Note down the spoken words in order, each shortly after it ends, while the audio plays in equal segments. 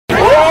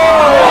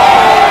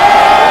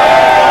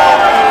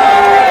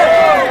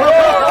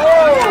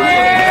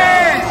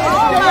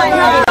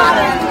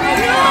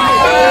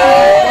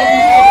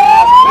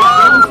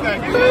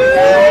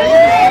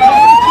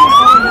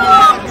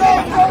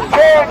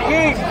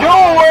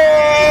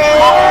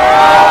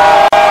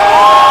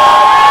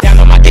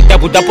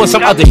on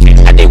some other shit.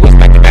 I did what's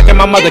back in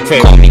my mother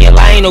crib. Call me a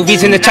lie, ain't no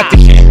reason to chuck the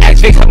shit.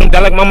 Ask Vic, huck him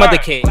down like my mother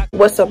kid.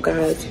 What's up,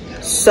 guys?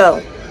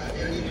 So,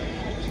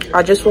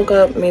 I just woke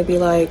up maybe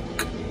like,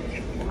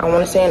 I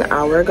want to say an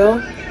hour ago.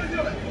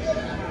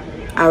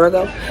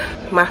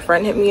 My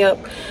friend hit me up.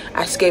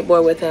 I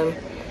skateboard with him.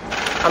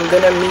 I'm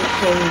gonna meet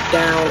him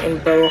down in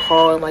Borough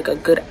Hall in like a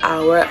good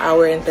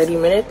hour and 30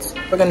 minutes.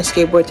 We're gonna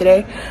skateboard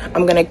today.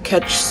 I'm gonna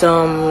catch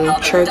some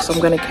tricks. I'm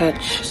gonna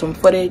catch some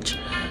footage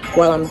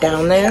while I'm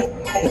down there.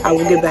 I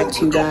will get back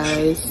to you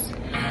guys.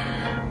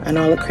 I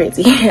know I look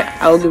crazy.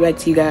 I will get back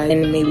to you guys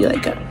in maybe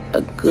like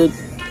a good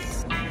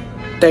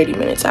 30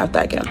 minutes after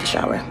I get out the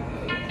shower.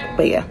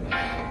 But yeah,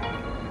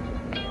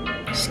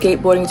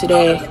 skateboarding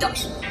today.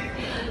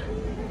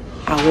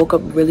 I woke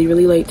up really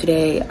late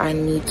today. I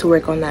need to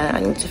work on that. I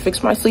need to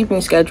fix my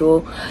sleeping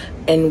schedule,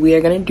 and we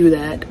are gonna do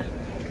that.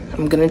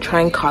 I'm gonna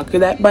try and conquer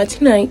that by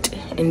tonight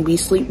and be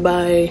asleep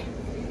by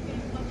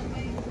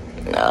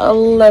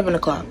 11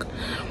 o'clock.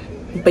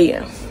 But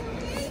yeah,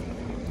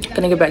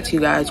 gonna get back to you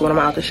guys when I'm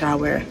out the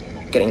shower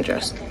getting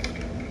dressed.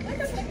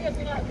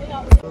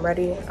 I'm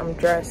ready, I'm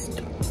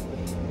dressed.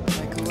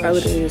 I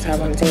literally just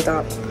have on a tank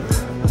top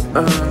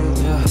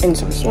and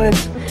some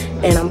sweats,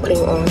 and I'm putting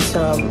on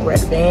some red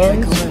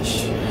Vans.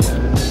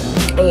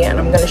 And yeah, and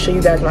I'm gonna show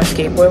you guys my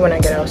skateboard when I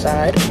get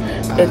outside.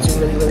 It's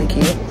really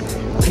cute.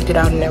 Picked it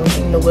out and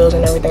everything, the wheels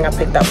and everything I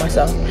picked out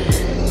myself.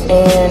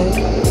 And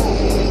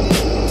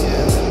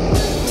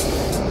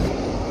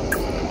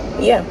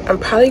yeah, I'm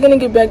probably gonna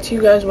get back to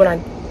you guys when I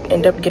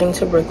end up getting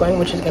to Brooklyn,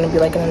 which is gonna be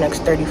like in the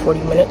next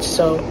 30-40 minutes.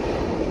 So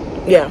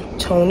yeah,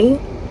 Tony,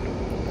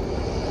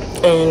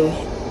 and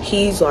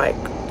he's like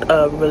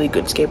a really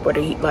good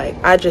skateboarder. He, like,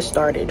 I just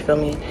started, feel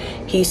me?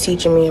 He's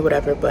teaching me or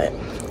whatever, but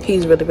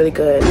he's really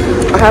good.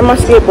 I have my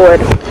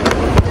skateboard,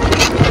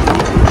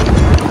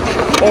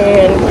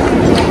 and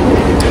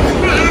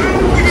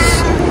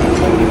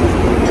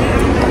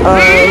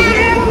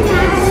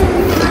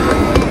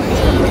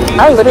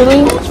I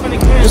literally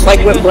just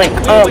like went blank.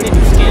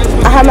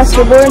 I have my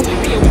skateboard,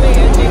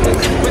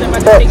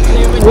 but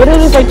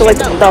literally like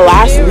the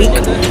last week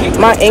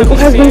my ankle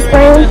has been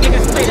sprained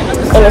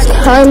and it's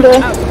kind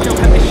of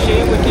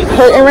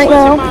hurting right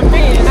now,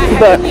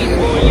 but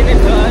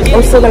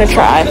I'm still gonna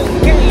try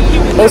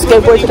and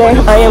skateboard today.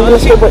 I am gonna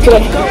skateboard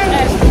today,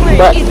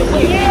 but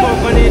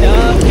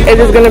it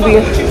is gonna be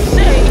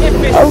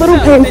a little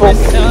painful,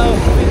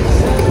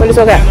 but it's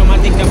okay.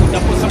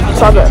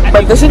 It's all good.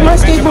 But this is my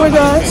skateboard,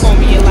 guys.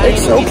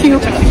 It's so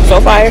cute, so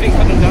fire.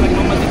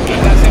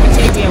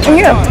 And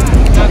yeah,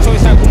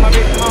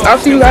 I'll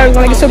see you guys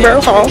when I get to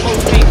Borough Hall.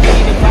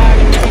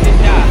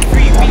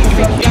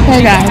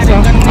 Hey guys, so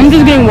I'm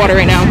just getting water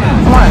right now.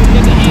 Come on,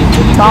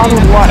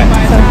 bottled water.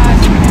 So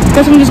I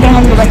guess I'm just gonna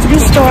have to go back to the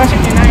store and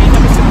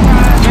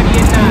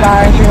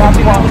buy a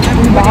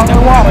bottle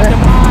of water.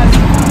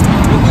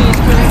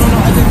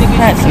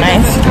 That's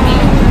nice.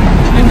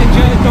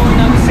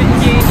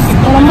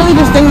 Well, I'm really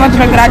just thinking about the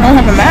fact that I don't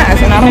have a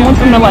mask, and I don't want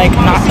them to like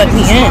not let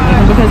me in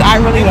because I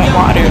really want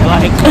water.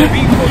 Like,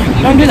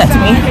 don't do that to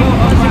me.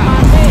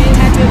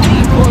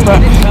 But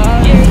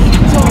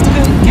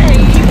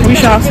we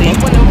shall see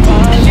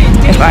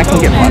if I can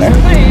get water.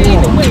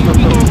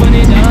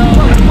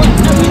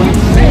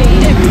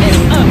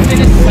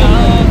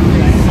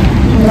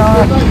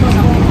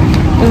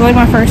 It's like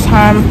my first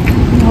time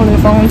holding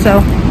the phone,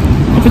 so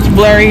if it's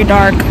blurry,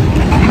 dark,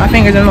 my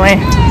finger's in the way.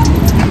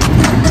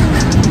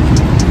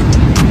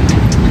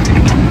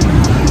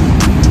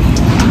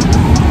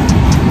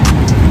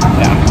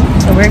 Yeah,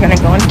 so we're gonna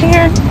go in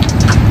here.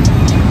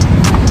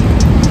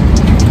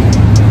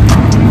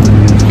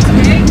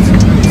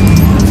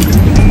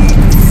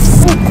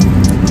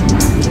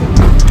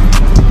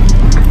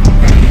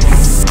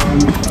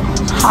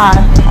 Hi,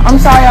 I'm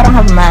sorry I don't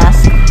have a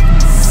mask.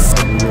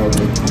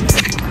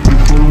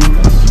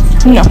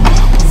 No.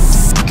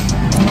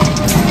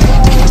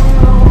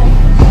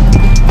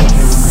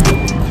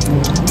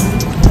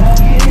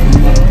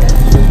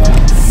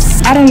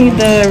 I don't need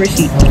the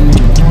receipt.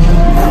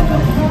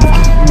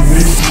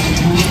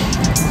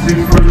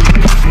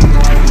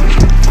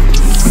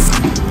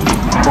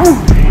 Ooh.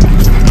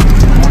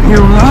 Your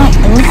right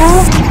ankle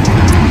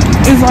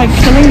is like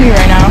killing me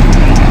right now.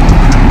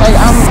 Like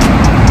I'm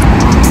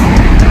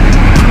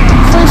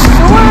for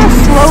sure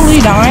slowly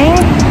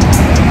dying.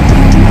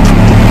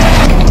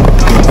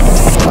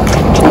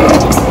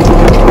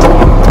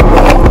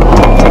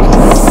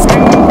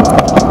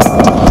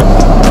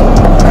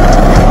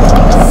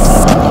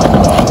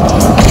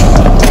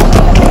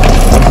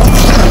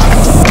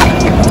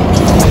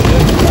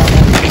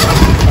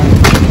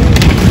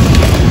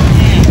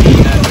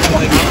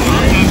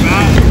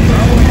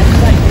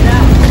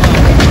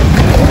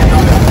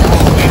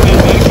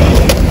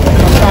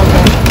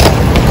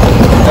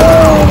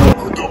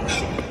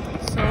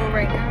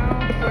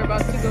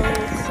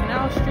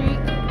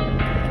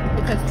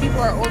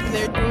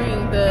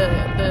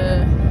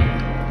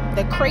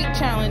 Crate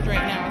challenge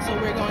right now, so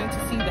we're going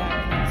to see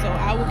that. So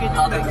I will get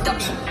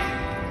to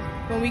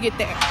when we get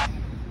there.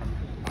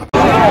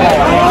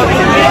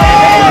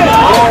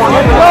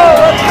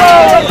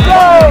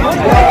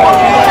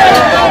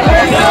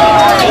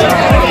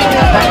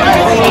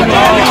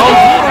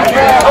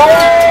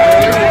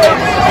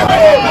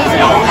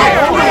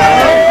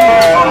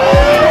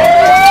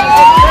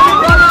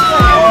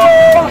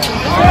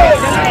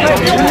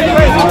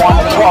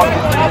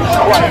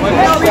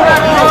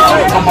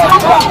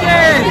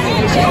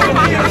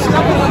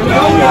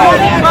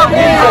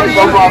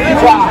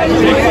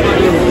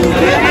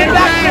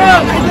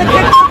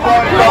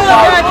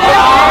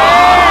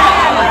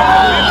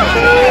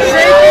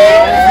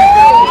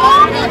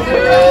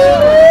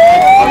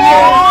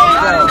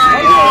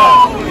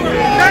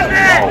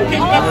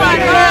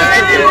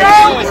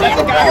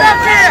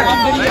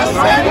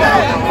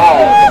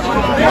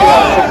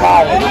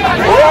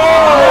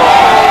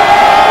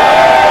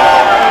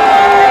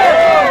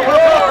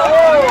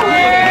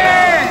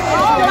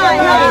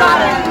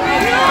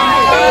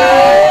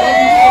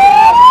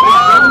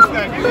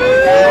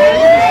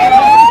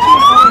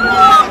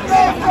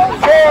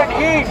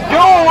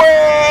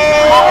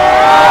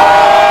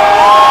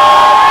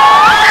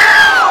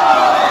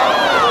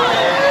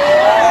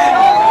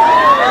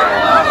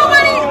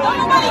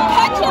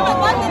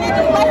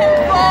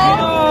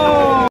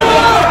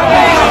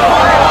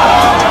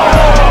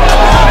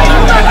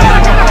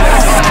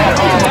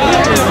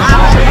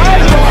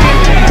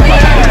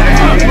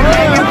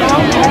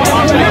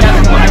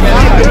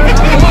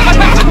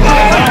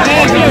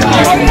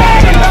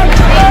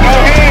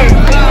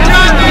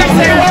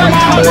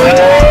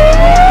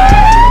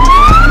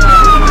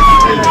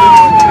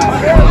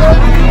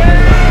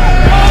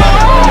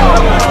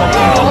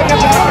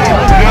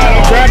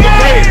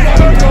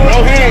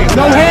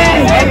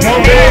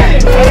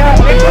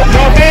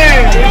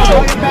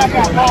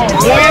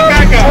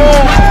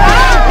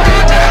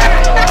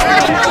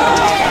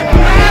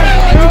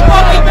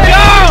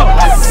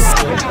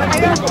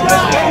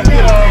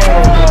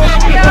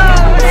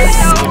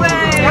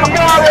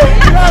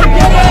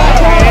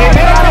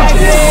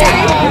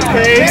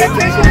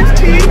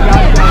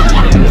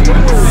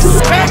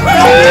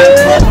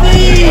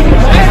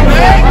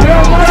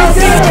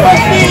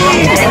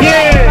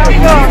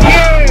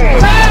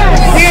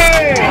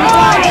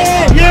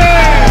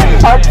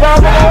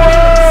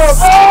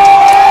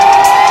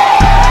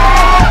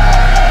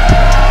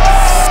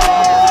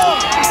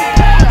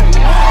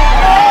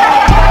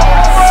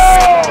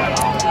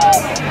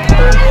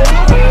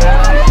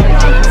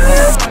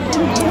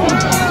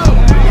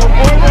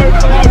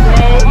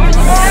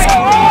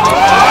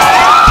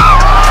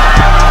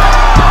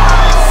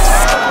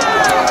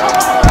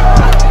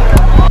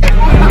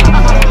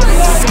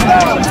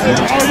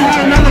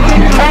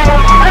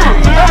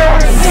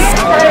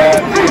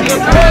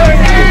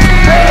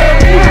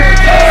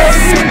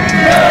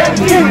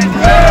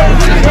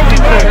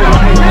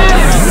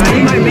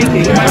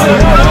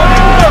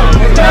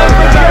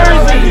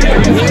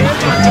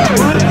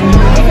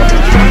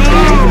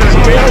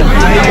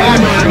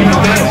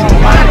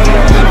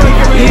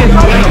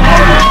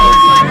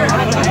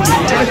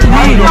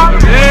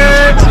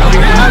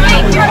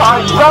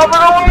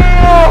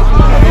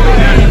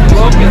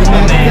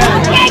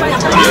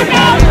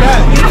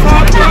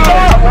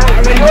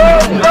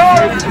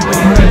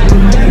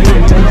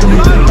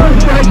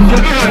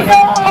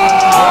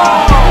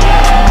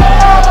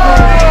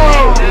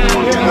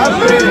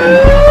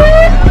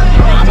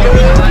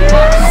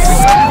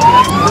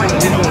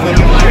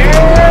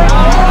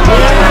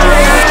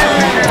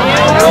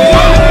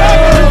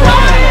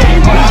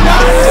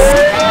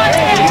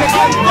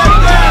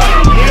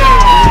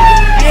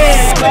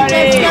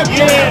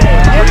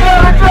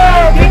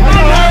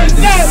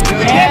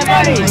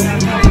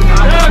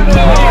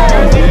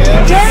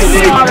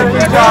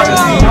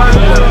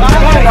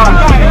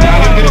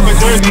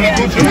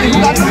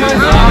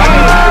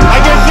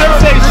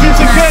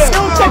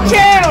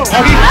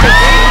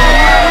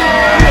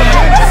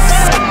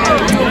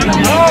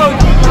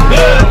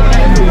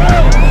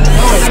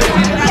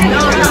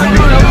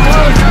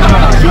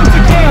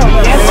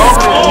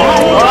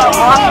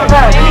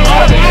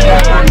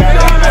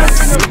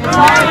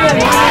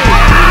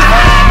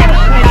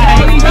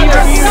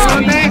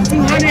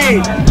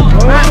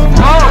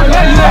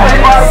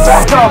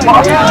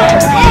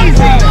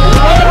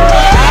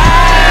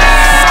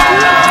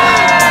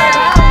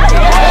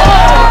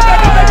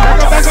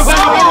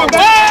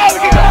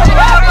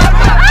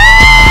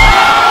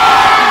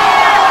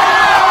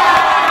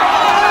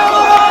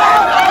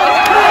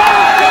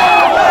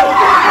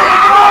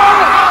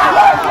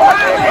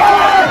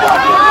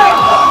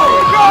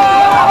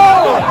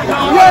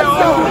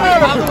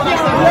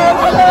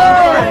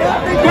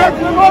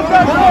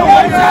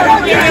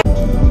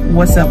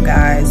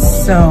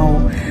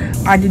 So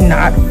I did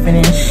not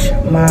finish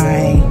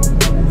my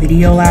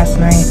video last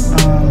night.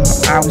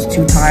 I was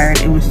too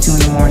tired. It was 2 in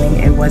the morning.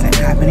 It wasn't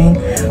happening,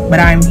 but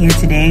I'm here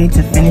today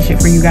to finish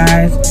it for you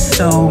guys.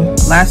 So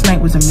last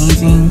night was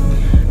amazing.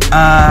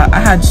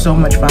 I had so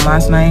much fun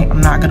last night.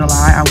 I'm not gonna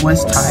lie, I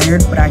was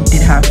tired, but I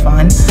did have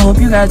fun. I hope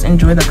you guys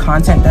enjoy the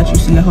content that you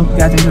see. I hope you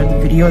guys enjoyed the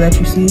video that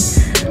you see.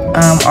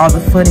 All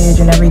the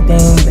footage and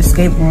everything, the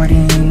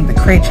skateboarding, the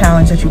crate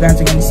challenge that you guys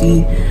are gonna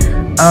see.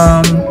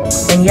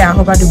 And yeah, I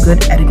hope I do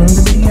good editing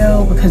the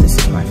video because this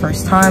is my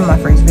first time, my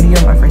first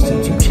video, my first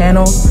YouTube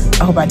channel.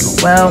 I hope I do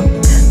it well.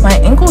 My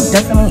ankle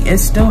definitely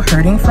is still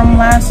hurting from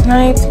last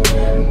night.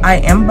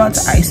 I am about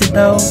to ice it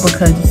though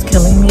because it's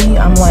killing me.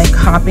 I'm like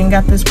hopping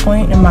at this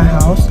point in my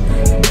house.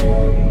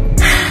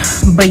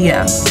 But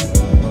yeah,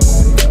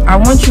 I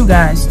want you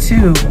guys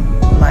to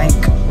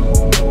like,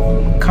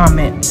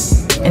 comment,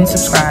 and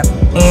subscribe,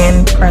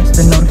 and press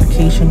the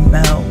notification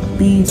bell.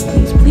 Please,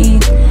 please,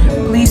 please,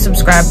 please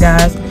subscribe,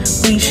 guys.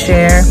 Please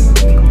share,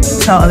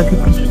 tell other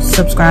people to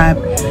subscribe,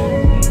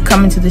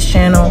 come into this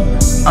channel.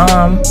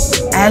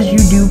 As you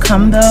do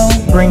come though,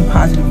 bring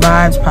positive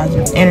vibes,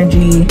 positive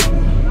energy,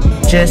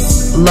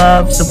 just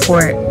love,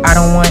 support. I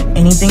don't want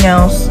anything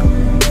else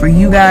for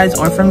you guys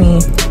or for me.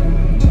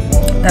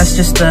 That's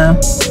just the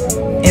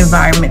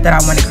environment that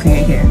I want to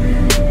create here.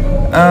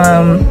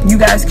 You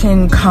guys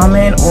can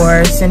comment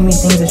or send me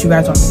things that you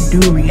guys want me to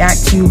do,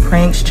 react to,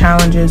 pranks,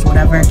 challenges,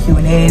 whatever,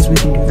 Q&As, we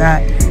can do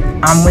that.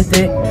 I'm with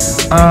it.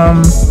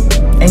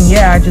 And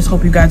yeah, I just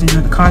hope you guys enjoy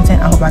the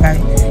content. I hope I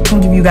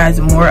can give you guys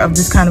more of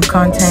this kind of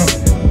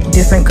content,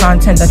 different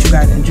content that you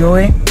guys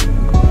enjoy.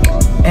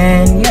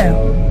 And yeah,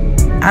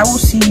 I will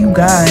see you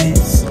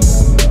guys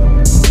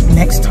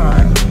next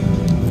time.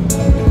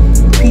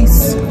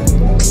 Peace.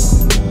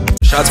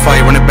 Shots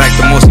fired, run it back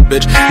to Mossy,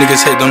 bitch.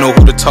 Niggas hit, don't know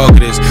who the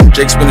target is.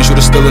 Jake spinning,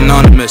 shooter still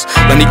anonymous.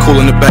 Lenny cool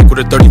in the back with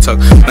a 30 tuck.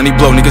 Lenny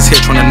blow, niggas hit,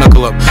 tryna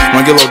knuckle up.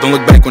 Run get low, don't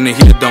look back when they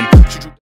heat a dump.